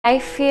I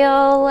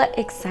feel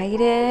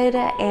excited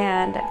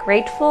and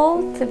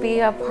grateful to be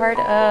a part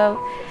of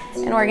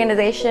an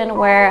organization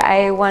where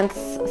I once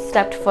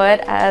stepped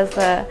foot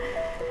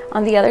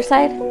on the other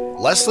side.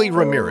 Leslie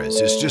Ramirez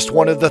is just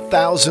one of the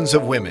thousands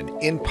of women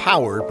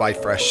empowered by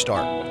Fresh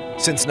Start.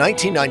 Since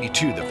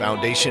 1992, the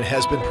foundation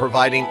has been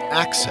providing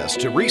access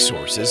to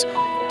resources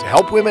to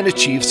help women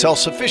achieve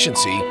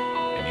self-sufficiency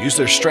and use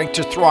their strength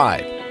to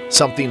thrive,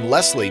 something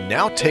Leslie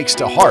now takes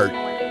to heart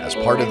as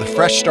part of the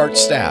Fresh Start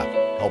staff,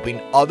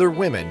 helping other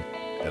women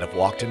that have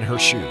walked in her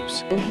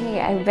shoes. Hey,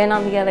 I've been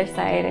on the other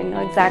side. I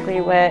know exactly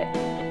what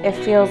it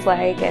feels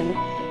like, and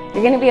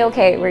you're going to be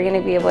okay. We're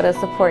going to be able to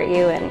support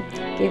you and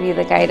give you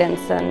the guidance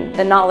and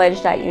the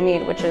knowledge that you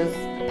need, which is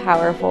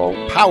powerful.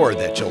 Power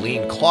that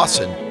Jolene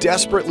Clausen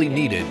desperately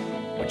needed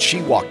when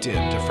she walked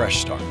into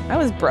Fresh Start. I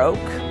was broke,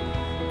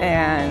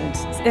 and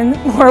in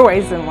more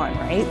ways than one,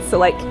 right? So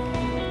like,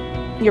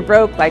 you're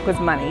broke like with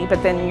money,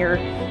 but then you're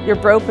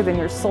broke within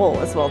your soul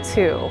as well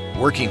too.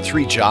 Working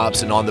 3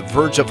 jobs and on the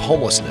verge of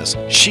homelessness,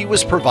 she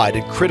was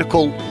provided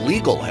critical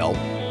legal help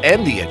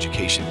and the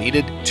education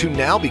needed to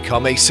now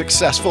become a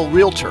successful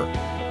realtor.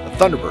 The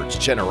Thunderbird's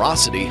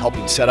generosity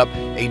helping set up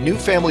a new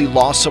family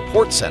law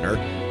support center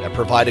that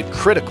provided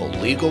critical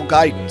legal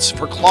guidance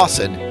for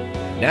Clausen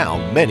and now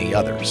many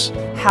others.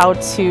 How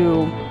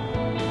to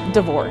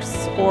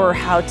divorce, or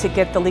how to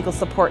get the legal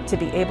support to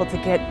be able to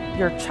get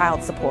your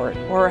child support,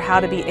 or how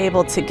to be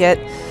able to get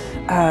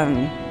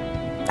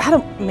how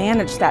to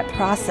manage that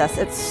process.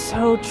 It's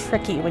so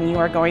tricky when you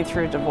are going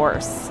through a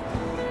divorce.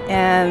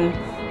 And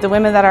the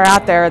women that are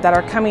out there that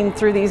are coming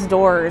through these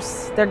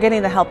doors, they're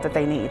getting the help that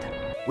they need.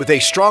 With a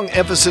strong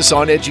emphasis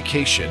on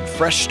education,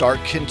 Fresh Start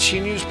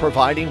continues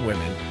providing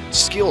women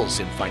skills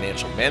in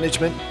financial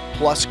management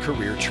plus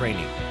career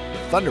training.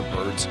 The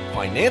Thunderbird's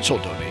financial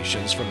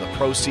donations from the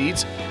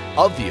proceeds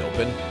of the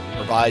Open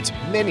provides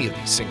many of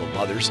these single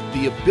mothers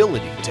the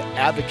ability to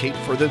advocate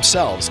for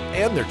themselves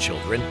and their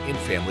children in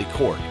family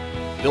court,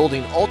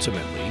 building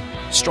ultimately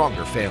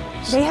stronger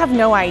families. They have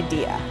no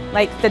idea.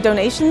 Like, the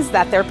donations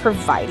that they're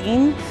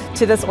providing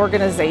to this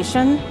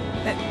organization,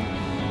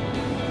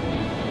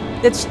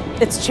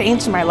 it's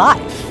changed my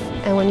life.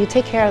 And when you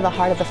take care of the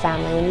heart of the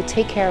family, when you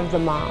take care of the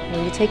mom,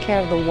 when you take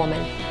care of the woman,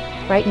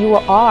 right, you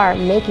are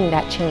making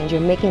that change, you're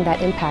making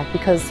that impact,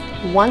 because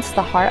once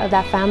the heart of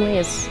that family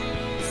is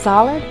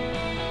solid,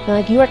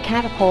 like, you are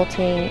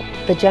catapulting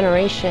the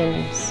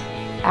generations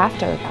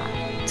after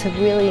that to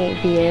really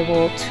be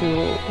able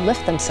to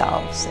lift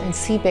themselves and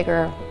see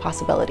bigger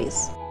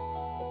possibilities.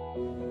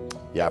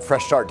 Yeah,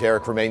 Fresh Start,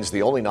 Derek, remains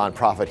the only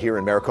nonprofit here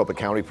in Maricopa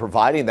County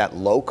providing that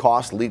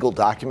low-cost legal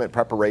document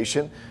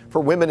preparation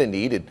for women in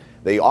need.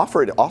 They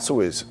offer it also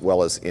as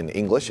well as in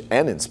English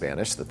and in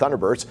Spanish. The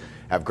Thunderbirds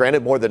have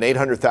granted more than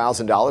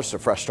 $800,000 to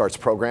Fresh Start's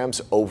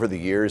programs over the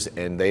years,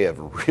 and they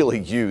have really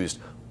used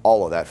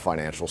all of that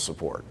financial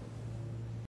support.